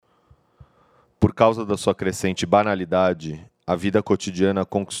Por causa da sua crescente banalidade, a vida cotidiana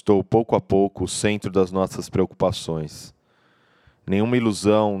conquistou pouco a pouco o centro das nossas preocupações. Nenhuma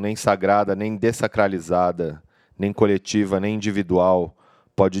ilusão, nem sagrada, nem dessacralizada, nem coletiva, nem individual,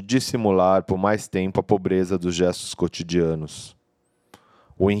 pode dissimular por mais tempo a pobreza dos gestos cotidianos.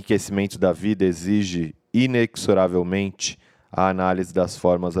 O enriquecimento da vida exige, inexoravelmente, a análise das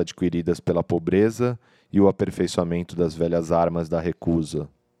formas adquiridas pela pobreza e o aperfeiçoamento das velhas armas da recusa.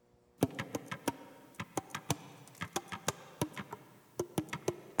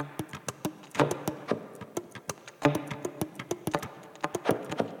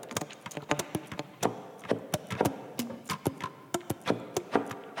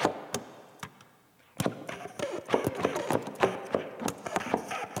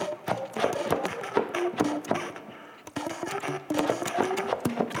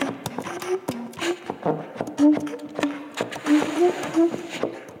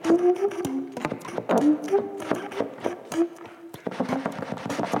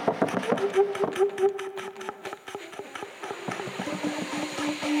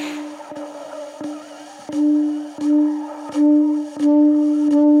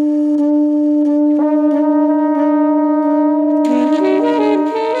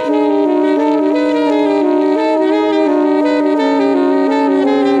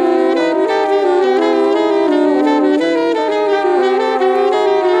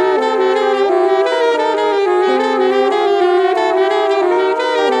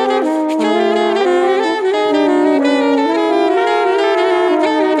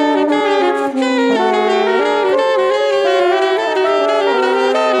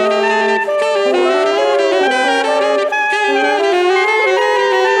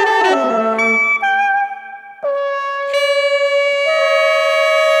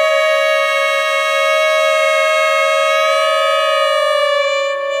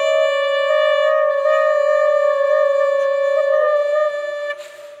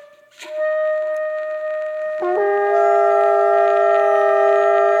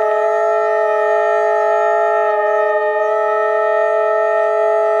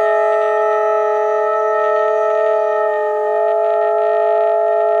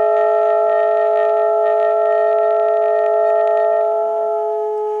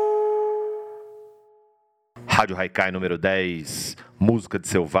 Rádio HAiKAi número 10, música de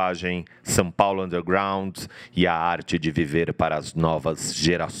Selvagem, São Paulo Underground e a arte de viver para as novas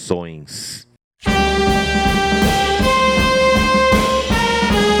gerações.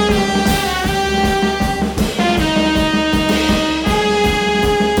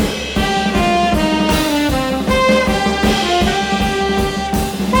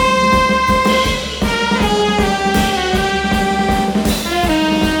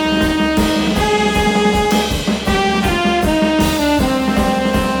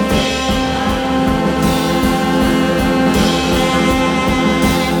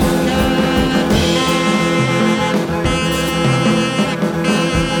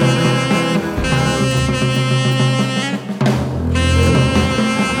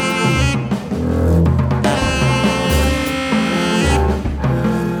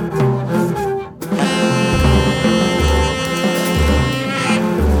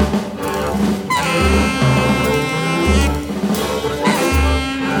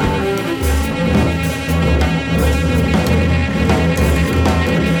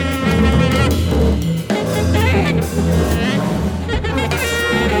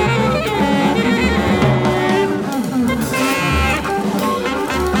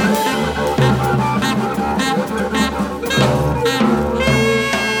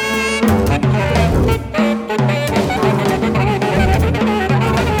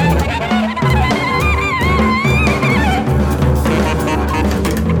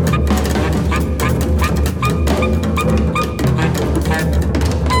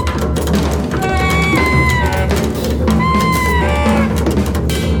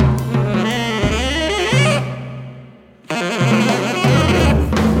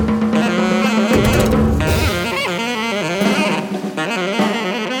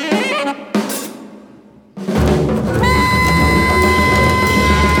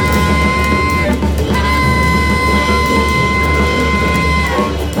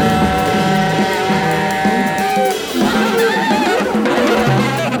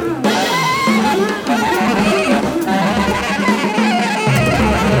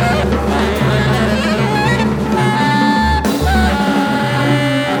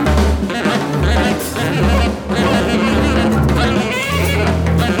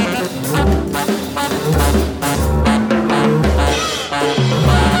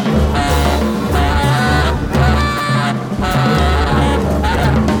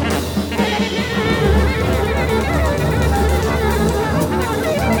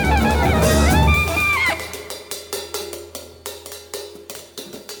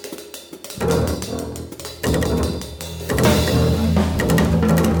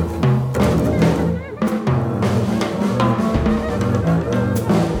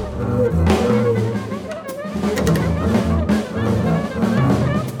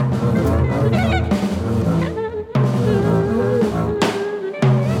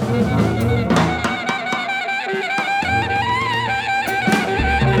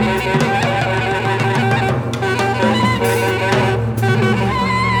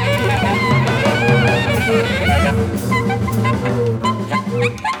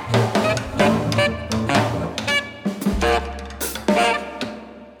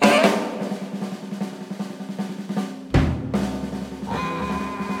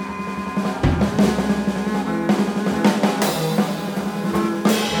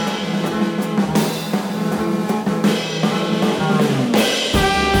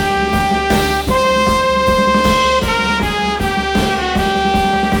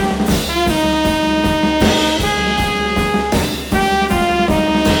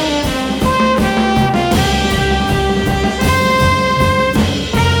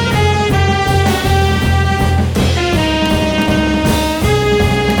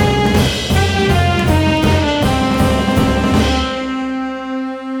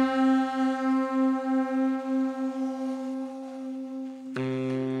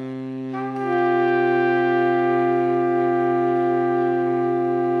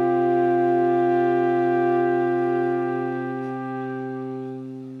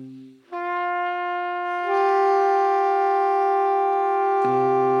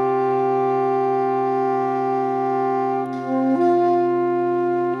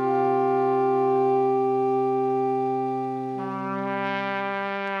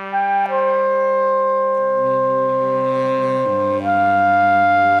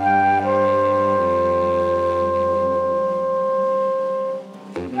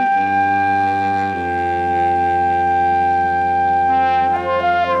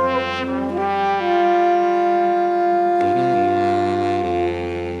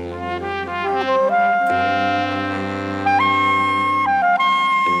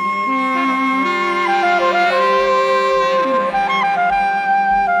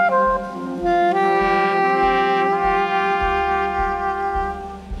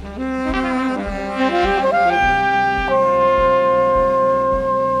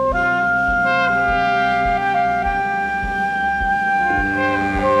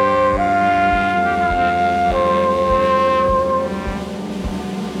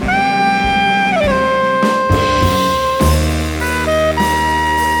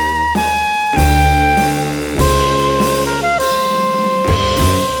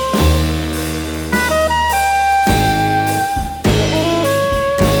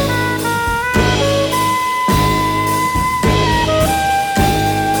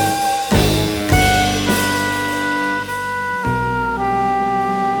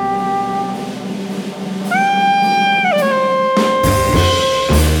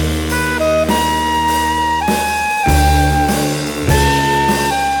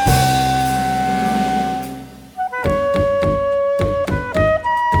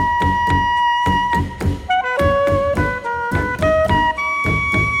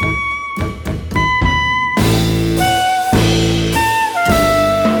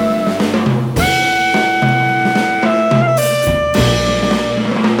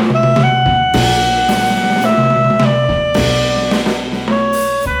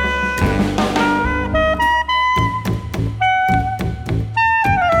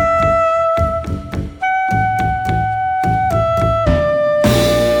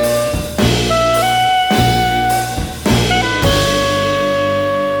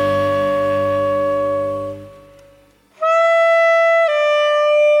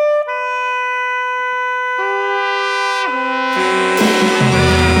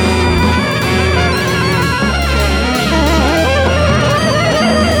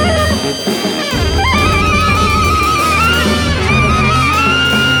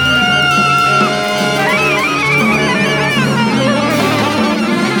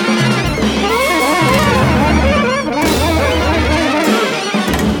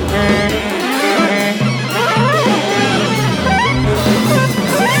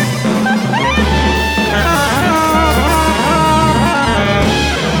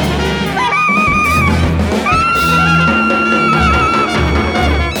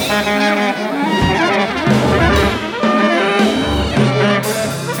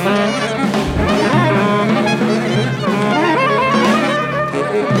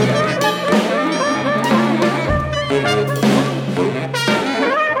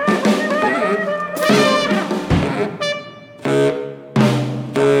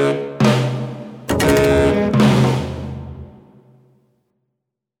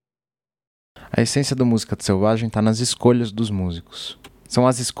 A essência da música selvagem está nas escolhas dos músicos. São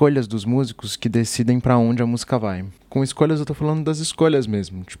as escolhas dos músicos que decidem para onde a música vai. Com escolhas eu tô falando das escolhas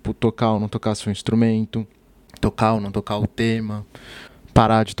mesmo, tipo tocar ou não tocar seu instrumento, tocar ou não tocar o tema,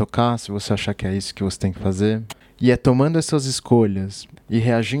 parar de tocar se você achar que é isso que você tem que fazer. E é tomando essas escolhas e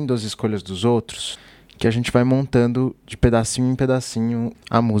reagindo às escolhas dos outros que a gente vai montando de pedacinho em pedacinho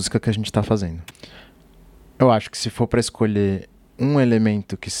a música que a gente está fazendo. Eu acho que se for para escolher um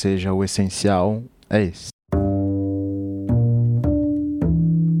elemento que seja o essencial, é esse.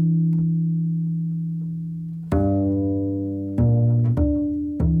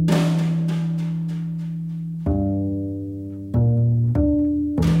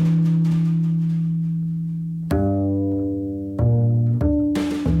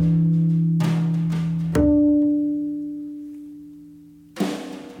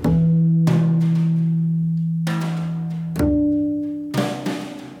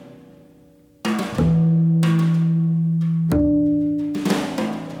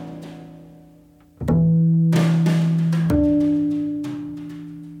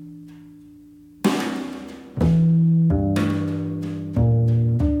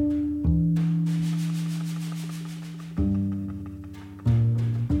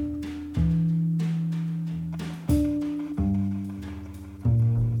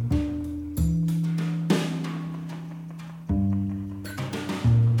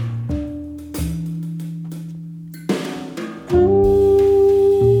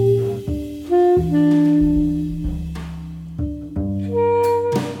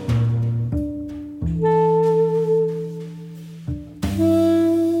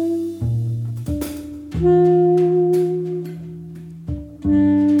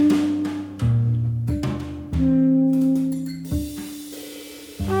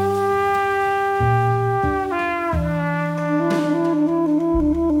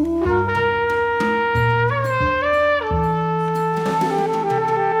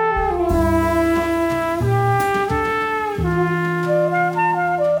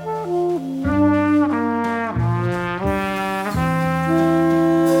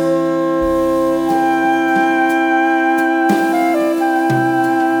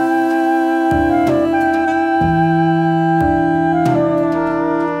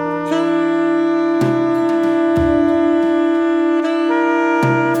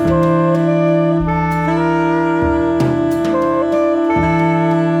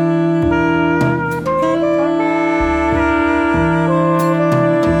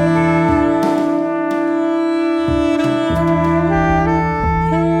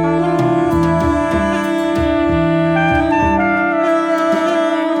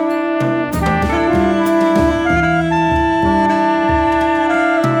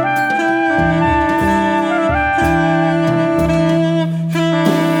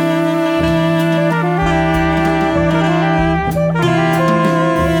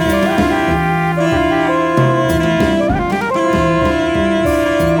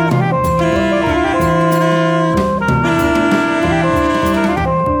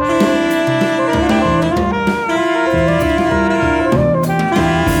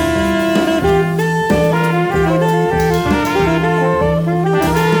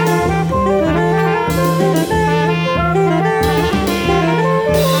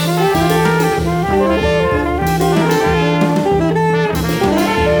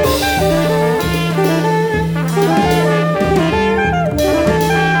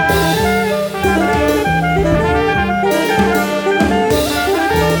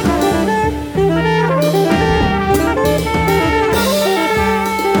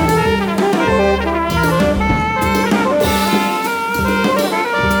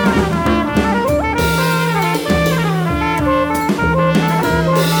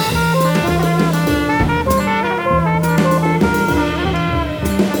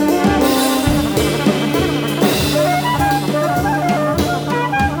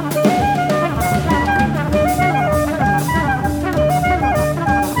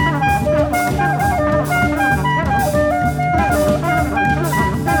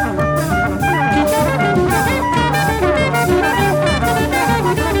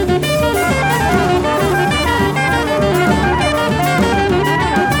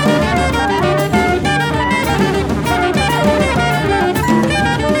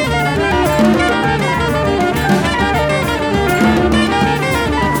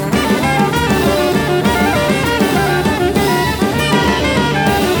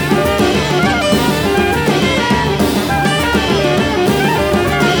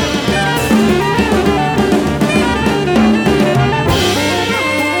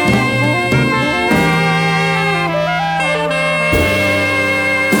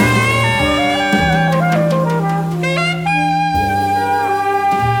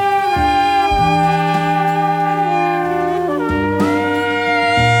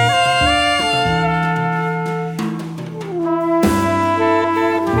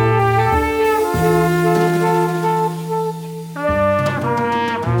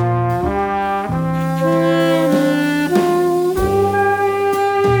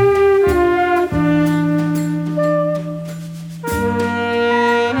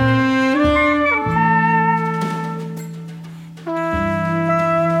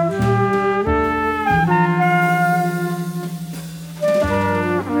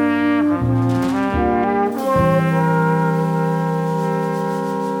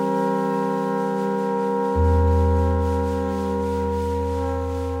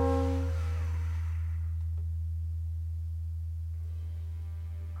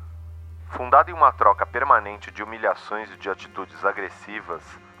 Fundada em uma troca permanente de humilhações e de atitudes agressivas,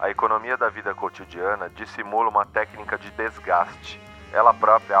 a economia da vida cotidiana dissimula uma técnica de desgaste, ela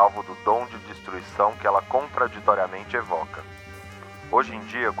própria alvo do dom de destruição que ela contraditoriamente evoca. Hoje em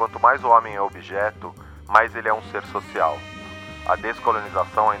dia, quanto mais o homem é objeto, mais ele é um ser social. A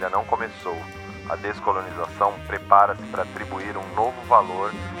descolonização ainda não começou. A descolonização prepara-se para atribuir um novo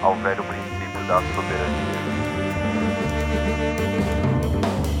valor ao velho princípio da soberania.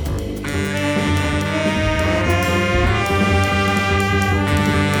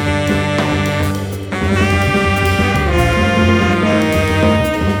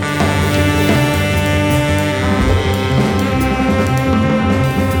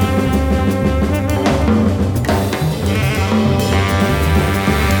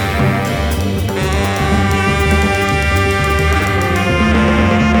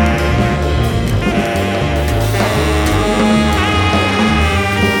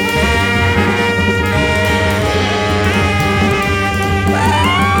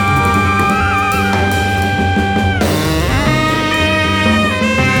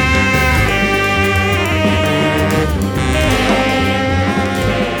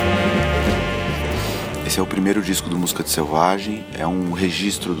 Esse é o primeiro disco do Música de Selvagem, é um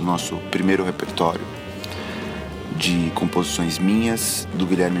registro do nosso primeiro repertório de composições minhas, do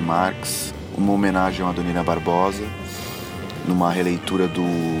Guilherme Marques, uma homenagem a Adonina Barbosa, numa releitura do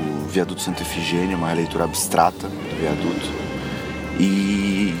Viaduto Santa Efigênia, uma releitura abstrata do Viaduto,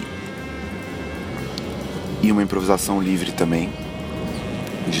 e uma improvisação livre também,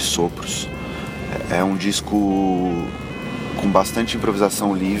 de sopros. É um disco com bastante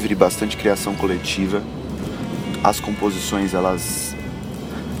improvisação livre, bastante criação coletiva. As composições, elas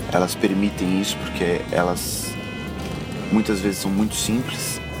permitem isso, porque elas muitas vezes são muito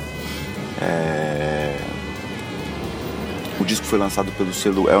simples. O disco foi lançado pelo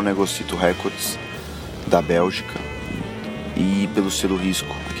selo El Negocito Records, da Bélgica, e pelo selo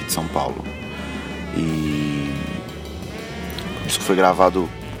Risco, aqui de São Paulo. E o disco foi gravado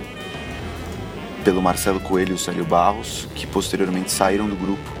pelo Marcelo Coelho e o Célio Barros, que posteriormente saíram do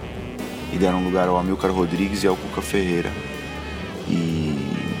grupo e deram lugar ao Amilcar Rodrigues e ao Cuca Ferreira. E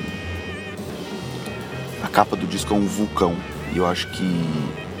a capa do disco é um vulcão, e eu acho que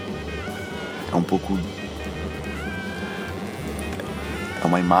é um pouco... é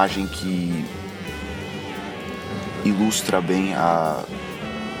uma imagem que ilustra bem a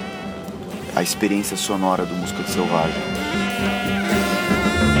experiência sonora do Música de Selvagem.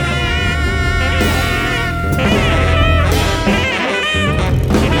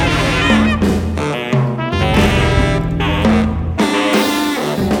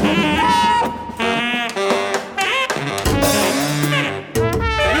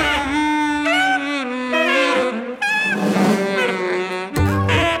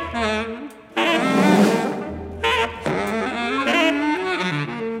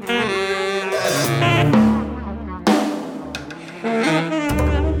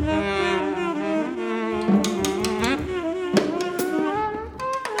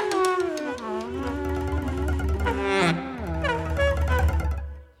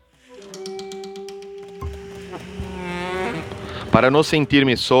 Para no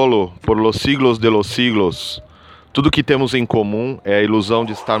sentir-me solo por los siglos de los siglos, tudo que temos em comum é a ilusão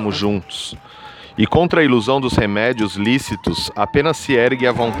de estarmos juntos. E contra a ilusão dos remédios lícitos, apenas se ergue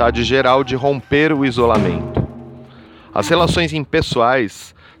a vontade geral de romper o isolamento. As relações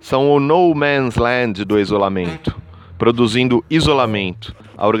impessoais são o no man's land do isolamento. Produzindo isolamento,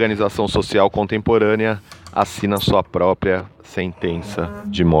 a organização social contemporânea assina sua própria sentença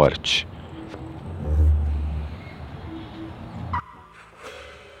de morte.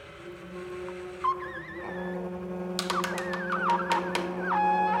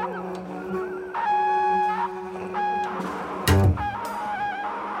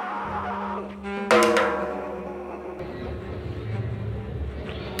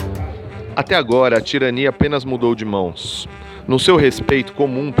 Até agora, a tirania apenas mudou de mãos. No seu respeito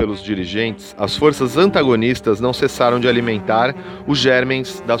comum pelos dirigentes, as forças antagonistas não cessaram de alimentar os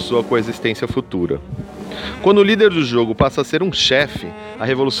germens da sua coexistência futura. Quando o líder do jogo passa a ser um chefe, a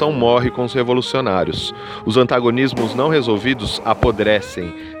revolução morre com os revolucionários. Os antagonismos não resolvidos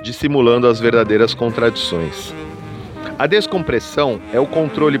apodrecem, dissimulando as verdadeiras contradições. A descompressão é o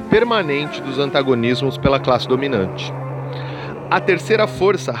controle permanente dos antagonismos pela classe dominante. A terceira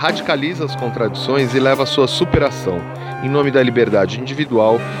força radicaliza as contradições e leva à sua superação, em nome da liberdade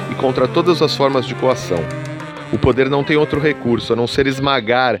individual e contra todas as formas de coação. O poder não tem outro recurso a não ser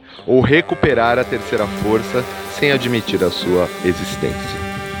esmagar ou recuperar a terceira força sem admitir a sua existência.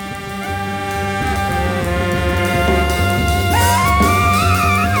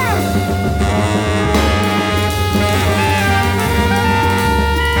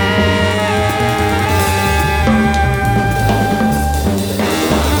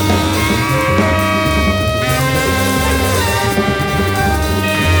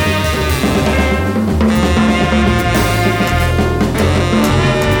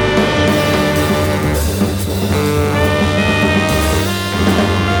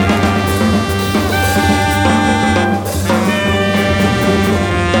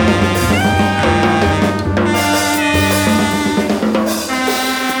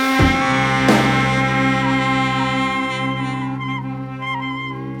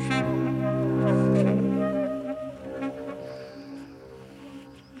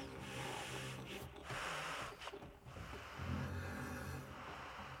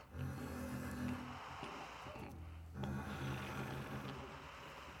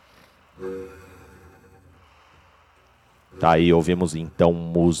 Tá aí, ouvimos então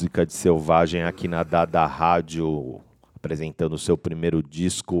música de Selvagem aqui na RADIO, apresentando o seu primeiro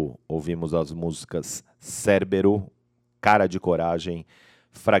disco. Ouvimos as músicas Cérbero, Cara de Coragem,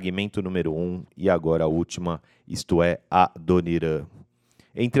 Fragmento número 1 e agora a última, isto é, Adonirã.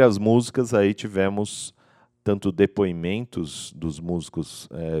 Entre as músicas aí tivemos tanto depoimentos dos músicos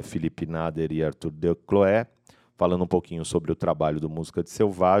Felipe Nader e Arthur Decloé, falando um pouquinho sobre o trabalho do Música de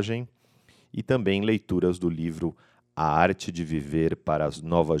Selvagem, e também leituras do livro A Arte de Viver para as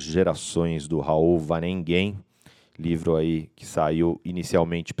Novas Gerações, do RAOUL VANEIGEM, livro aí que saiu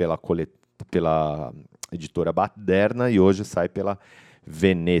inicialmente pela editora Baderna e hoje sai pela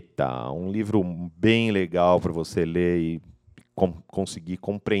Veneta. Um livro bem legal para você ler e conseguir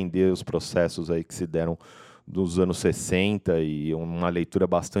compreender os processos aí que se deram dos anos 60 e uma leitura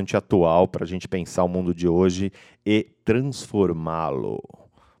bastante atual para a gente pensar o mundo de hoje e transformá-lo.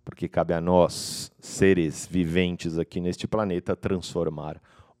 Porque cabe a nós, seres viventes aqui neste planeta, transformar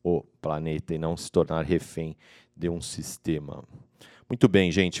o planeta e não se tornar refém de um sistema. Muito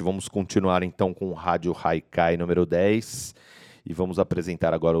bem, gente, vamos continuar então com o Rádio HAiKAi número 10 e vamos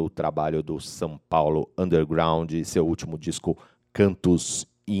apresentar agora o trabalho do São Paulo Underground e seu último disco, Cantos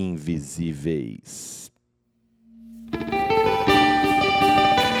Invisíveis.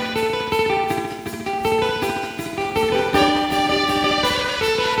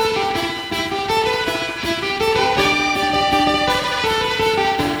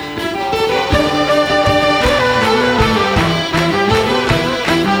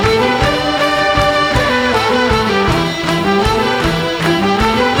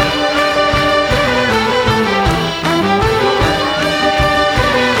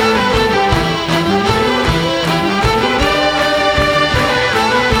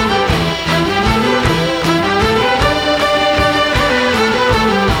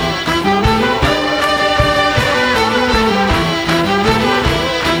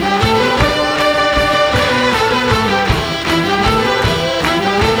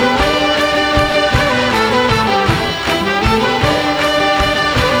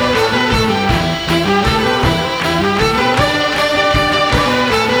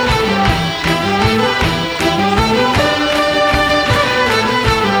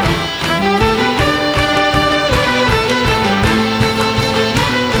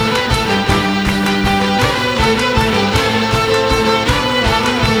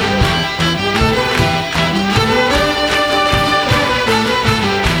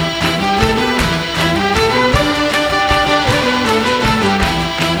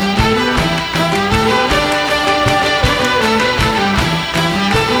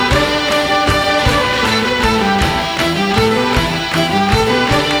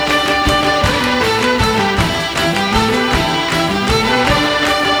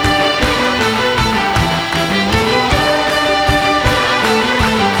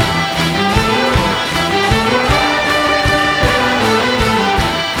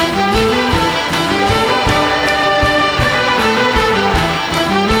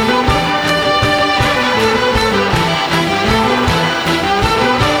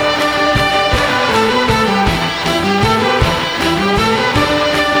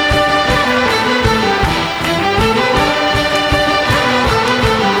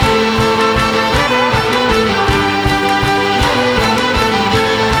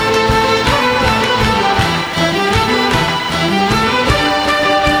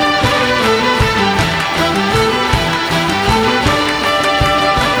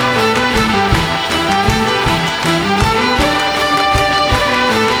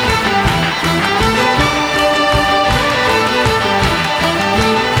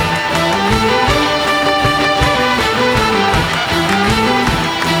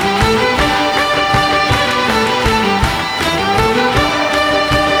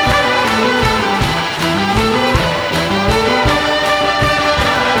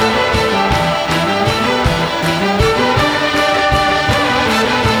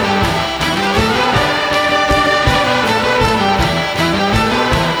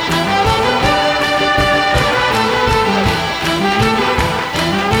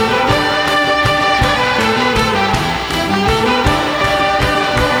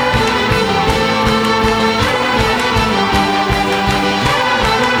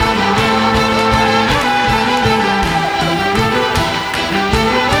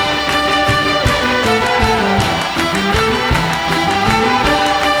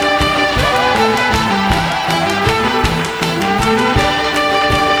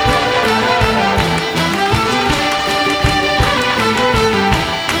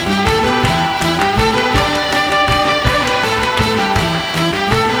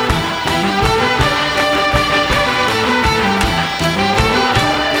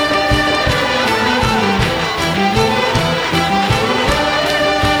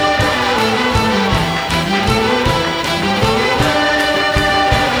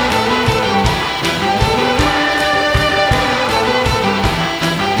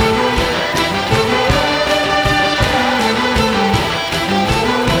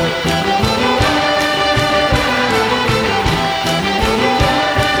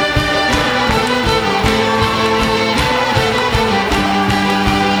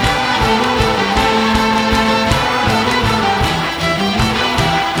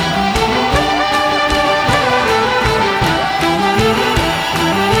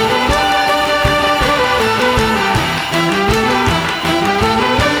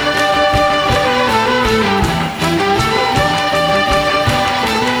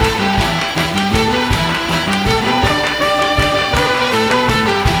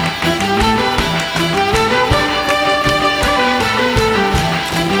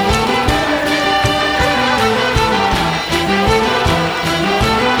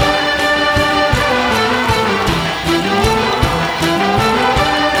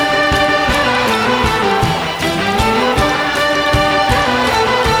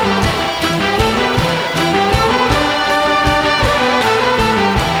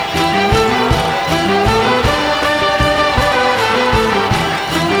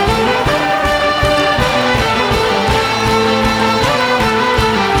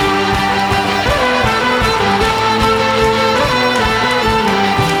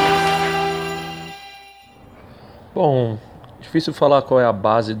 Bom, difícil falar qual é a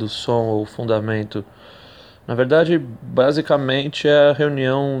base do som ou o fundamento. Na verdade, basicamente é a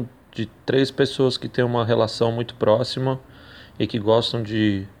reunião de 3 pessoas que têm uma relação muito próxima e que gostam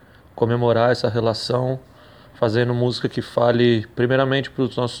de comemorar essa relação, fazendo música que fale primeiramente para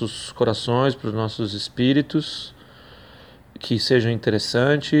os nossos corações, para os nossos espíritos, que seja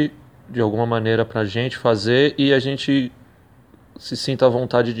interessante de alguma maneira para a gente fazer e a gente se sinta à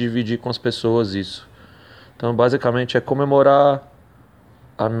vontade de dividir com as pessoas isso. Então, basicamente, é comemorar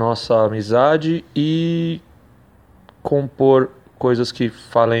a nossa amizade e compor coisas que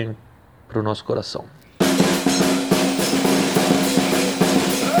falem para o nosso coração.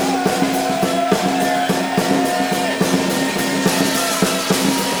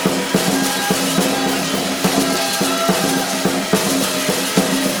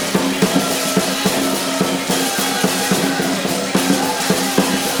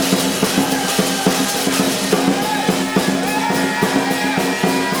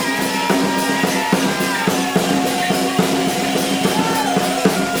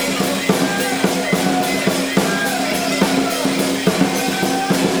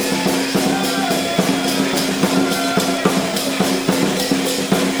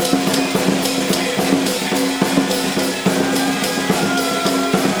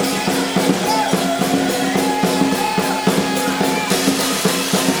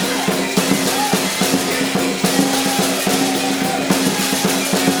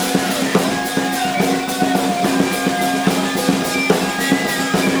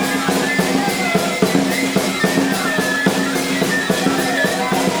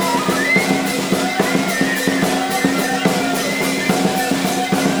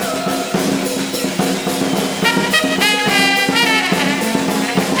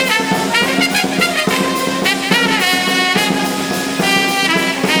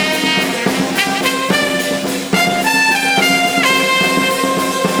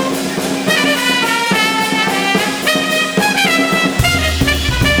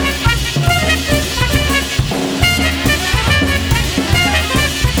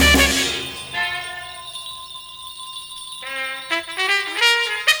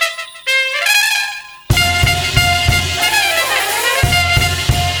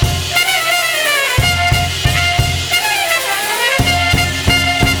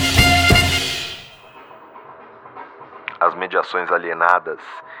 As mediações alienadas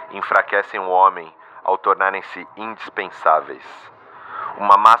enfraquecem o homem ao tornarem-se indispensáveis.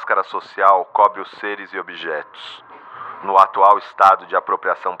 Uma máscara social cobre os seres e objetos. No atual estado de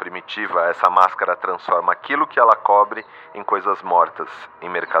apropriação primitiva, essa máscara transforma aquilo que ela cobre em coisas mortas, em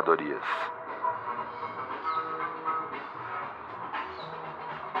mercadorias.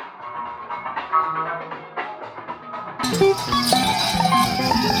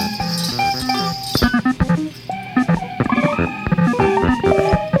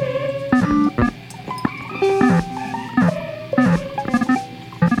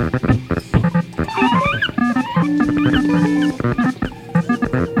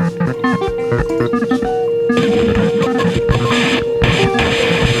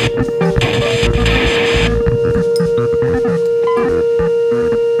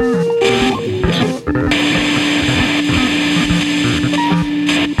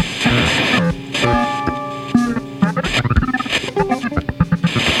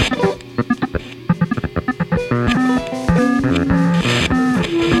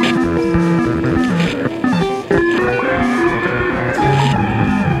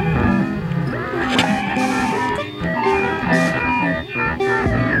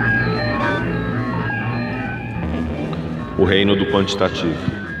 O reino do quantitativo.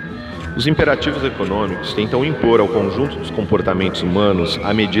 Os imperativos econômicos tentam impor ao conjunto dos comportamentos humanos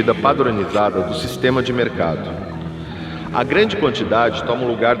a medida padronizada do sistema de mercado. A grande quantidade toma o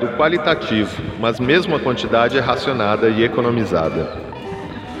lugar do qualitativo, mas mesmo a quantidade é racionada e economizada.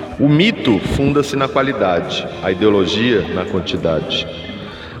 O mito funda-se na qualidade, a ideologia na quantidade.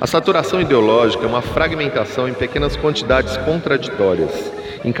 A saturação ideológica é uma fragmentação em pequenas quantidades contraditórias,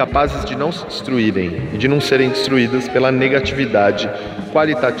 incapazes de não se destruírem e de não serem destruídas pela negatividade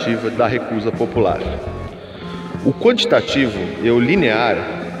qualitativa da recusa popular. O quantitativo e o linear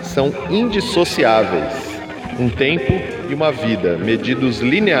são indissociáveis. Um tempo e uma vida medidos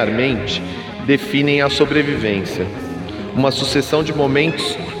linearmente definem a sobrevivência, uma sucessão de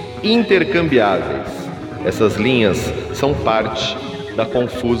momentos intercambiáveis. Essas linhas são parte da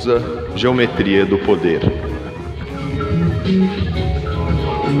confusa geometria do poder.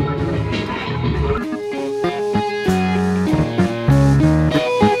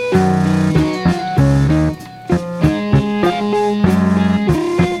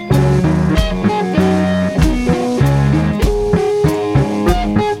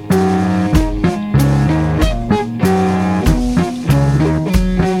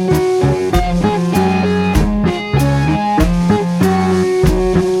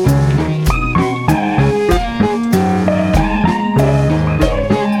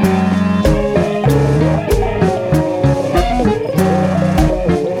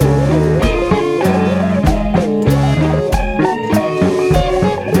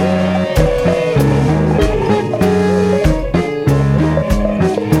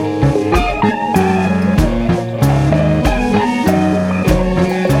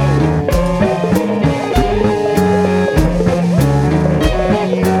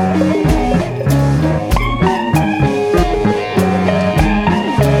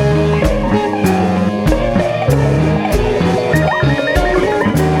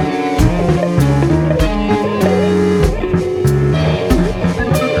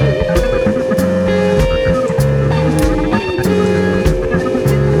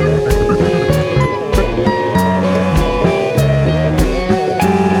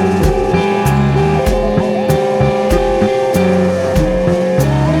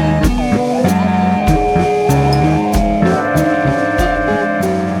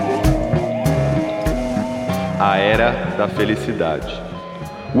 felicidade.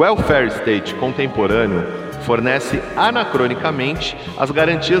 O welfare state contemporâneo fornece anacronicamente as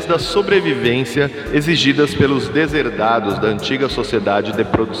garantias da sobrevivência exigidas pelos deserdados da antiga sociedade de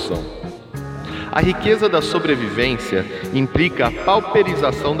produção. A riqueza da sobrevivência implica a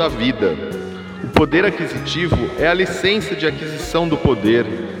pauperização da vida. O poder aquisitivo é a licença de aquisição do poder,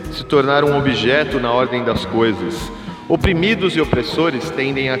 se tornar um objeto na ordem das coisas. Oprimidos e opressores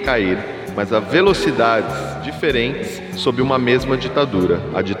tendem a cair, mas a velocidades diferentes sob uma mesma ditadura,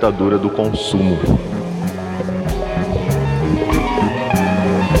 a ditadura do consumo.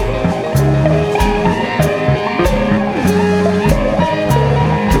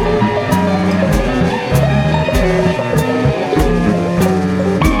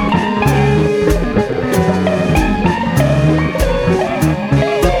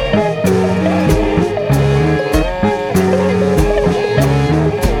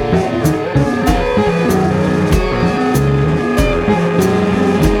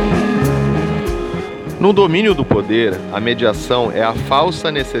 No domínio do poder, a mediação é a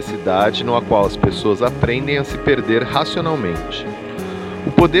falsa necessidade no qual as pessoas aprendem a se perder racionalmente.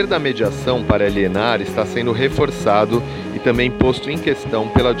 O poder da mediação para alienar está sendo reforçado e também posto em questão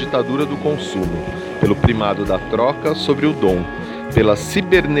pela ditadura do consumo, pelo primado da troca sobre o dom, pela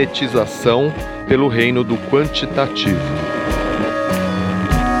cibernetização, pelo reino do quantitativo.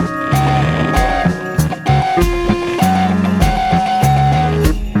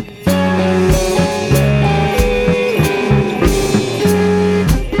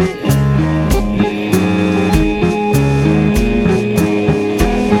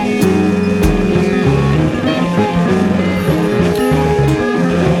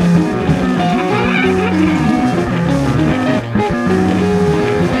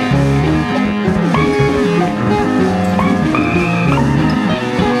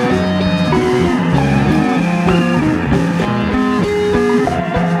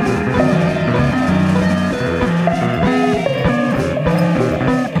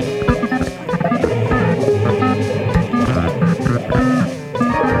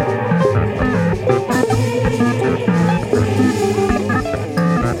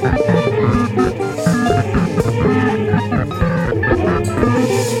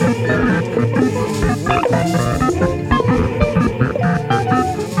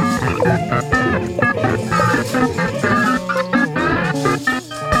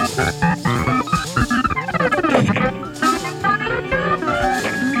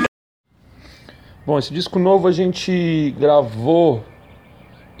 Bom, esse disco novo a gente gravou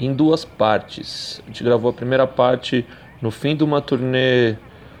em duas partes. A gente gravou a primeira parte no fim de uma turnê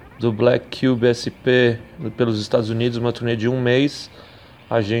do Black Cube SP pelos Estados Unidos, uma turnê de 1 mês.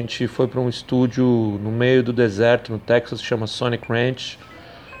 A gente foi para um estúdio no meio do deserto, no Texas, que chama Sonic Ranch,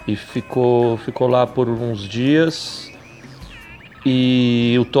 e ficou lá por uns dias.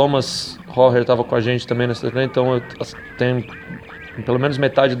 E o Thomas Rohrer estava com a gente também nessa turnê, então tem pelo menos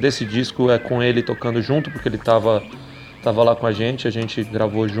metade desse disco é com ele tocando junto, porque ele tava lá com a gente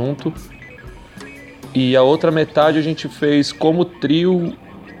gravou junto. E a outra metade a gente fez como trio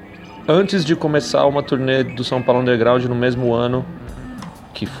antes de começar uma turnê do São Paulo Underground no mesmo ano,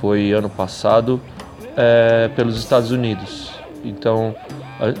 que foi ano passado, pelos Estados Unidos. Então,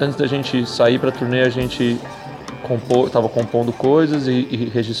 antes da gente sair pra turnê, a gente tava compondo coisas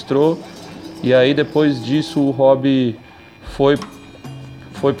e registrou. E aí depois disso o Rob foi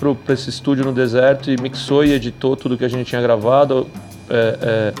para esse estúdio no deserto e mixou e editou tudo que a gente tinha gravado.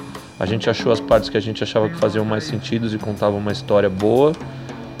 A gente achou as partes que a gente achava que faziam mais sentido e contavam uma história boa.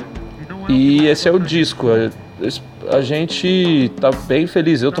 E esse é o disco. A gente tá bem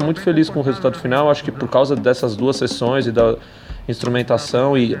feliz, eu tô muito feliz com o resultado final. Acho que por causa dessas duas sessões e da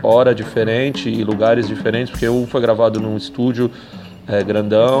instrumentação e hora diferente e lugares diferentes, porque um foi gravado num estúdio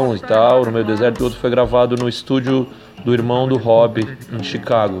grandão e tal, no meio do deserto, e o outro foi gravado no estúdio do irmão do Rob, em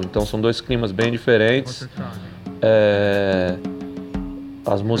Chicago. Então são dois climas bem diferentes.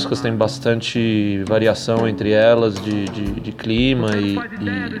 As músicas têm bastante variação entre elas de clima e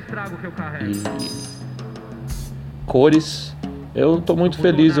cores. Eu tô muito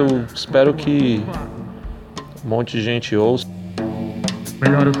feliz, eu espero que um monte de gente ouça.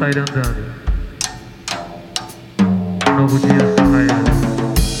 Melhor eu sair andando. Um novo dia está raiando.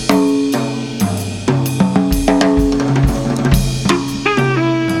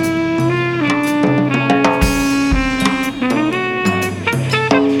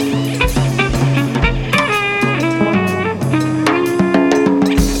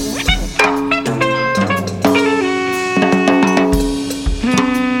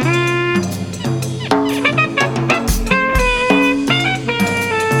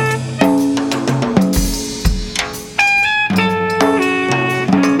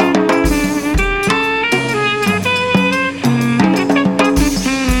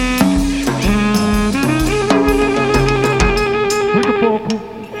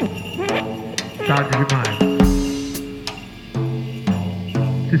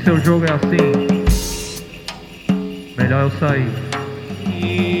 seu jogo é assim, melhor eu sair,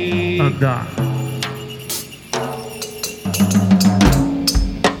 andar.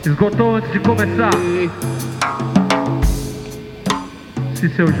 Esgotou antes de começar. Se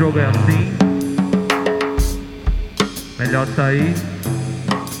seu jogo é assim, melhor sair,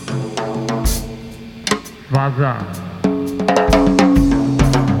 vazar.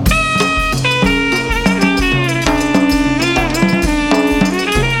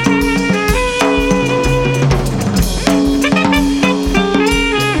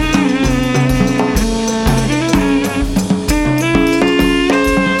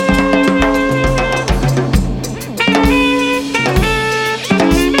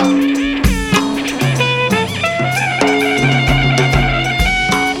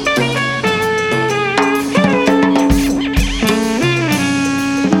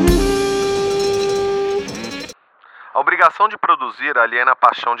 A obrigação de produzir aliena a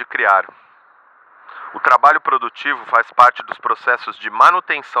paixão de criar. O trabalho produtivo faz parte dos processos de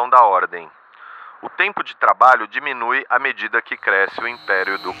manutenção da ordem. O tempo de trabalho diminui à medida que cresce o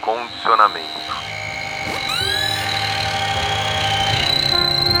império do condicionamento.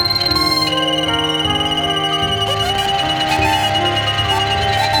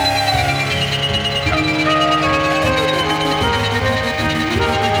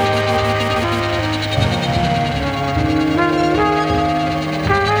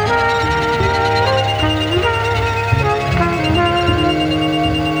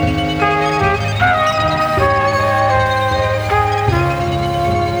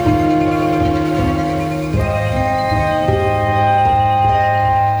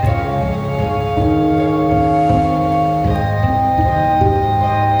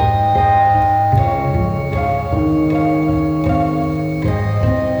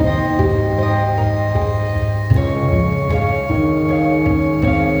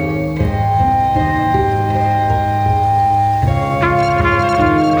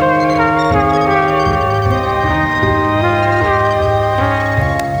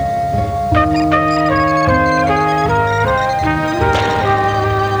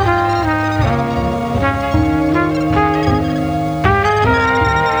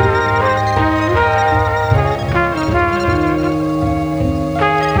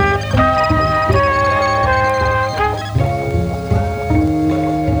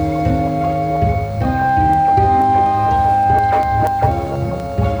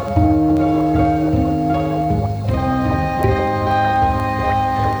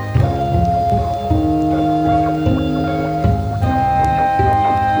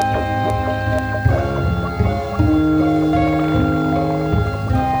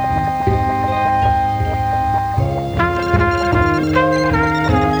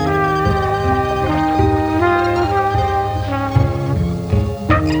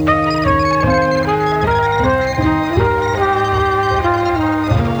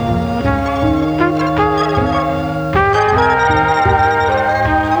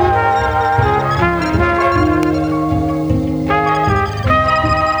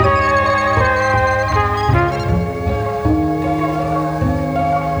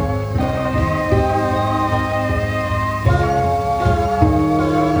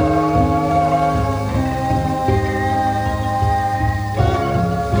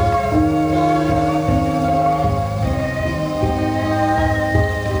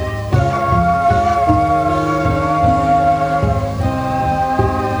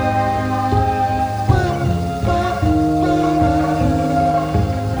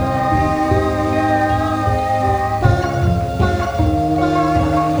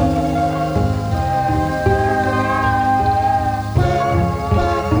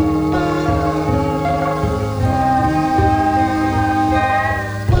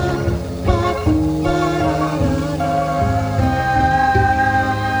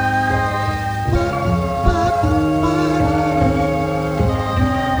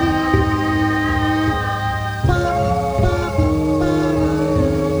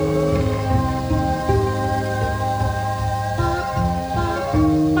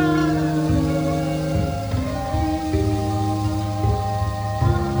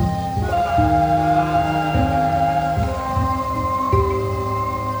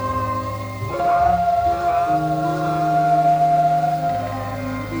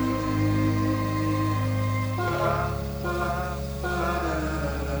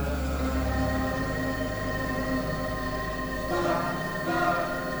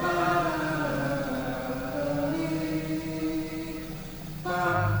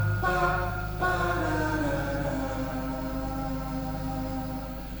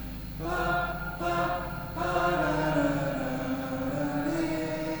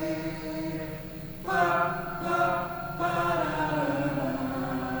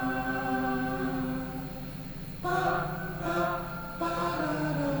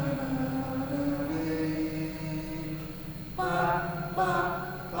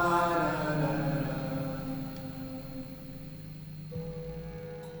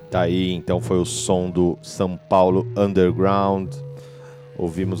 Tá aí, então foi o som do São Paulo Underground.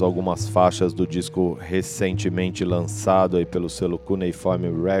 Ouvimos algumas faixas do disco recentemente lançado aí pelo selo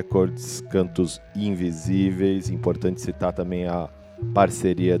Cuneiform Records, Cantos Invisíveis. Importante citar também a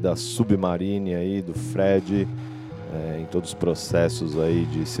parceria da Submarine aí, do Fred, em todos os processos aí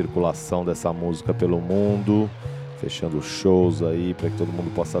de circulação dessa música pelo mundo, fechando shows aí para que todo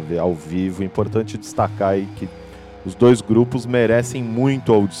mundo possa ver ao vivo. Importante destacar aí que os dois grupos merecem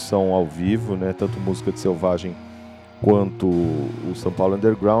muito audição ao vivo, né? Tanto Música de Selvagem quanto o São Paulo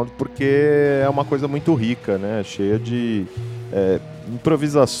Underground, porque é uma coisa muito rica, né? Cheia de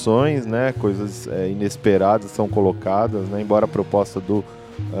improvisações, né? Coisas inesperadas são colocadas, né? Embora a proposta do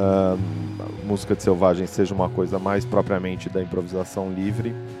Música de Selvagem seja uma coisa mais propriamente da improvisação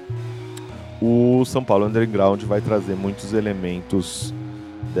livre, o São Paulo Underground vai trazer muitos elementos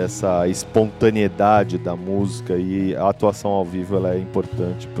dessa espontaneidade da música, e a atuação ao vivo ela é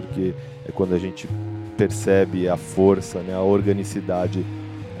importante porque é quando a gente percebe a força, né, a organicidade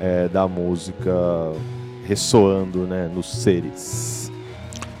da música ressoando, né, nos seres.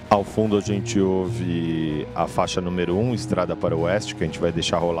 Ao fundo a gente ouve a faixa número 1, Estrada para o Oeste, que a gente vai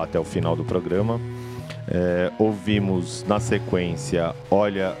deixar rolar até o final do programa. Ouvimos na sequência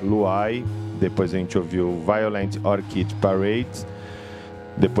Olha Luai, depois a gente ouviu Violent Orchid Parade,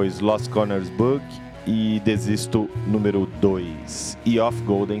 depois Lost Corners Book e Desisto número 2 e Off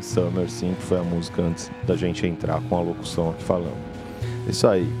Golden Summer, sim, que foi a música antes da gente entrar com a locução aqui falando. Isso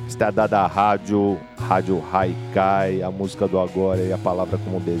aí, está dada a rádio HAiKAi, a música do agora e a palavra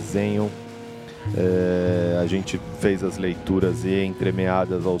como desenho. A gente fez as leituras e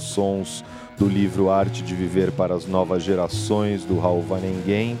entremeadas aos sons do livro Arte de Viver para as Novas Gerações, do RAOUL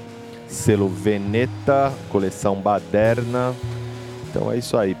VANEIGEM, selo Veneta, coleção Baderna. Então é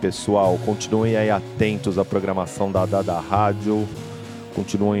isso aí, pessoal. Continuem aí atentos à programação da Dada Rádio.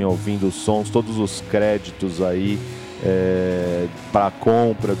 Continuem ouvindo os sons, todos os créditos aí para a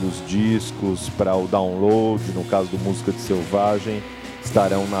compra dos discos, para o download, no caso do Música de Selvagem,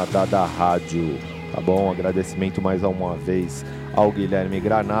 estarão na Dada Rádio, tá bom? Agradecimento mais uma vez ao Guilherme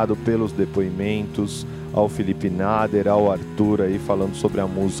Granado pelos depoimentos, ao Felipe Nader, ao Arthur aí falando sobre a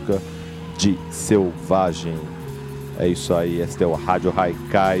música de Selvagem. É isso aí, esta é o Rádio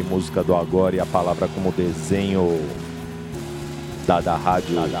HAiKAi, música do agora e a palavra como desenho. Dada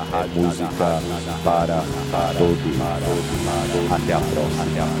Rádio, música para todos. Até a próxima.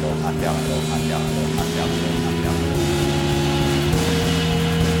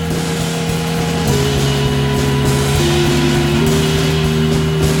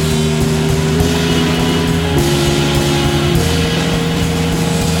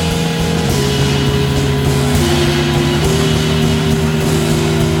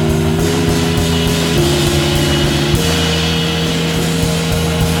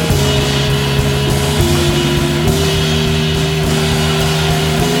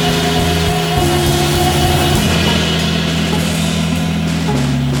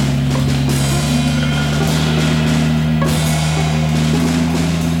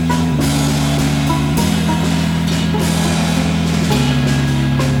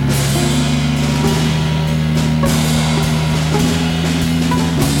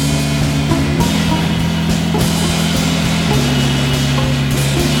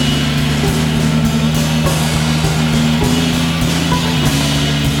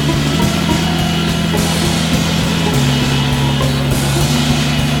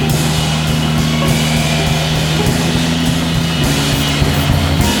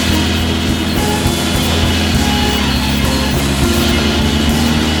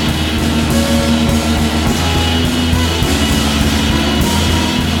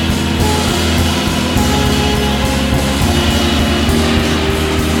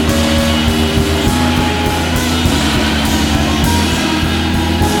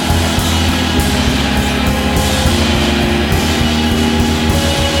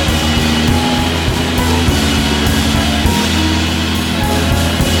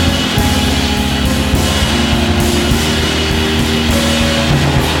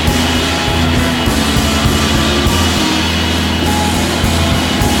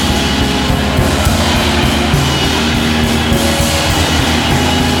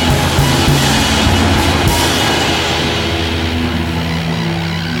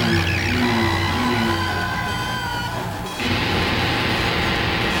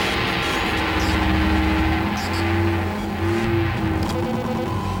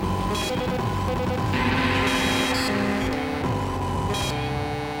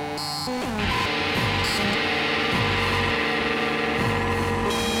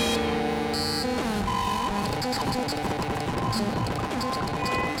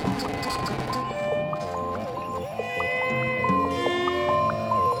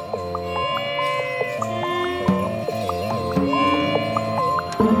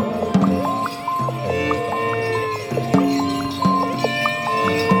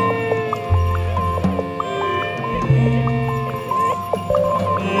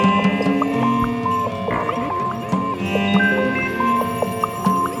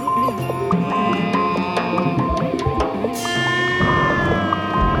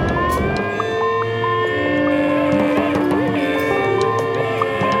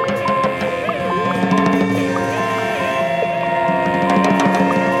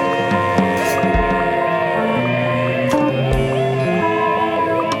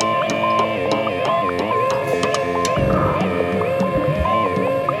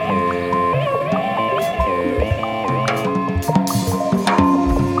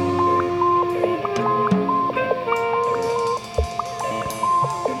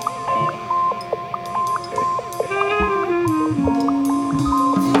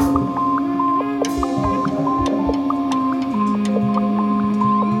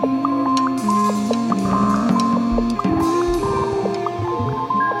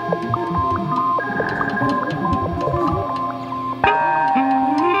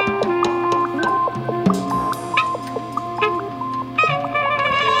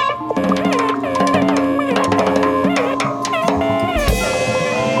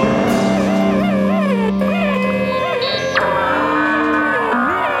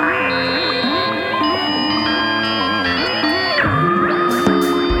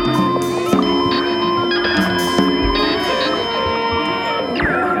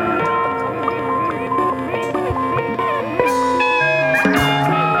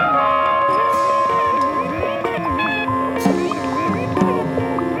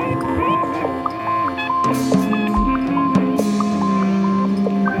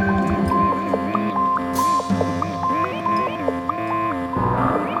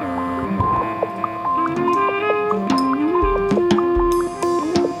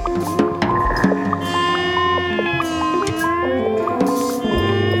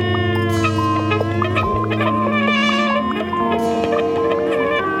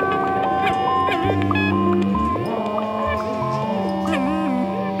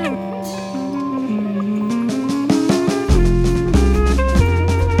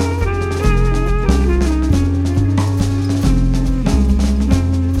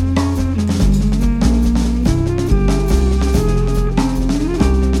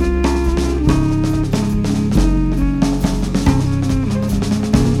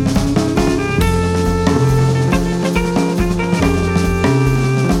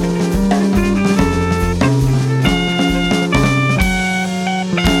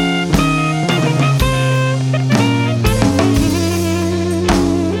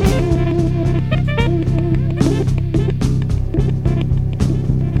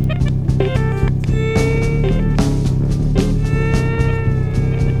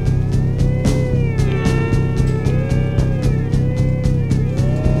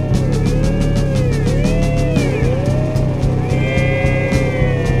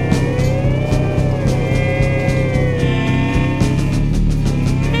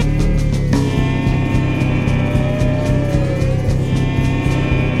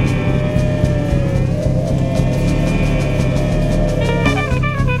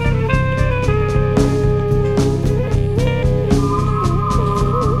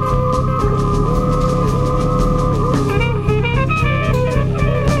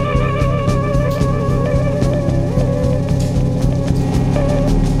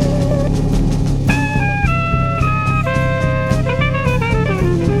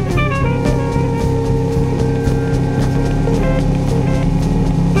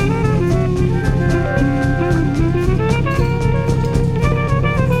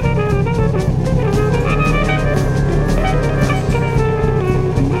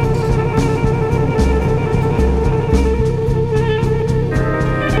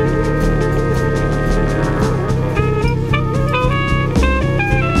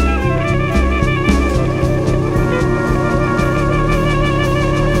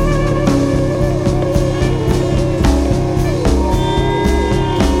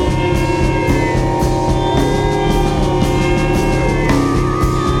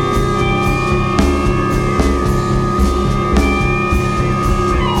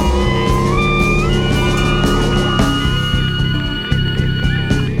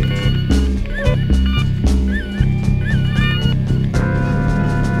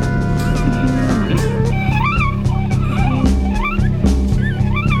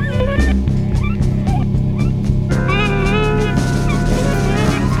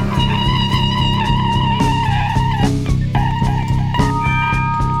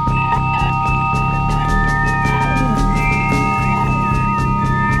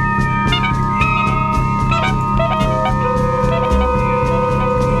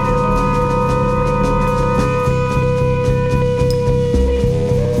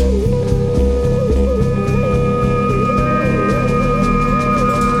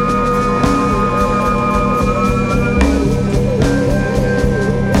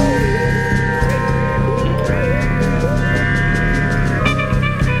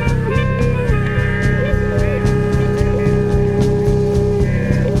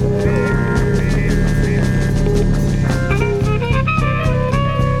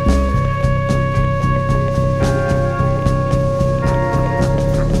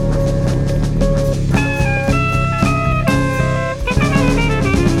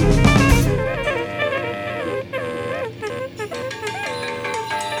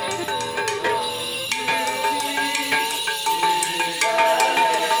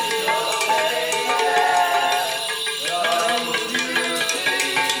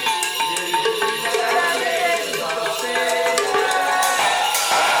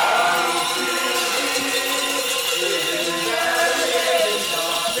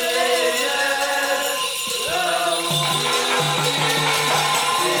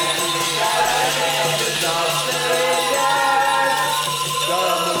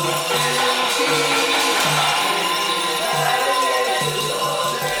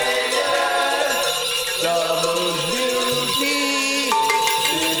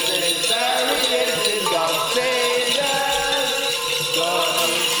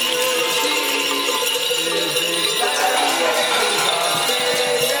 love.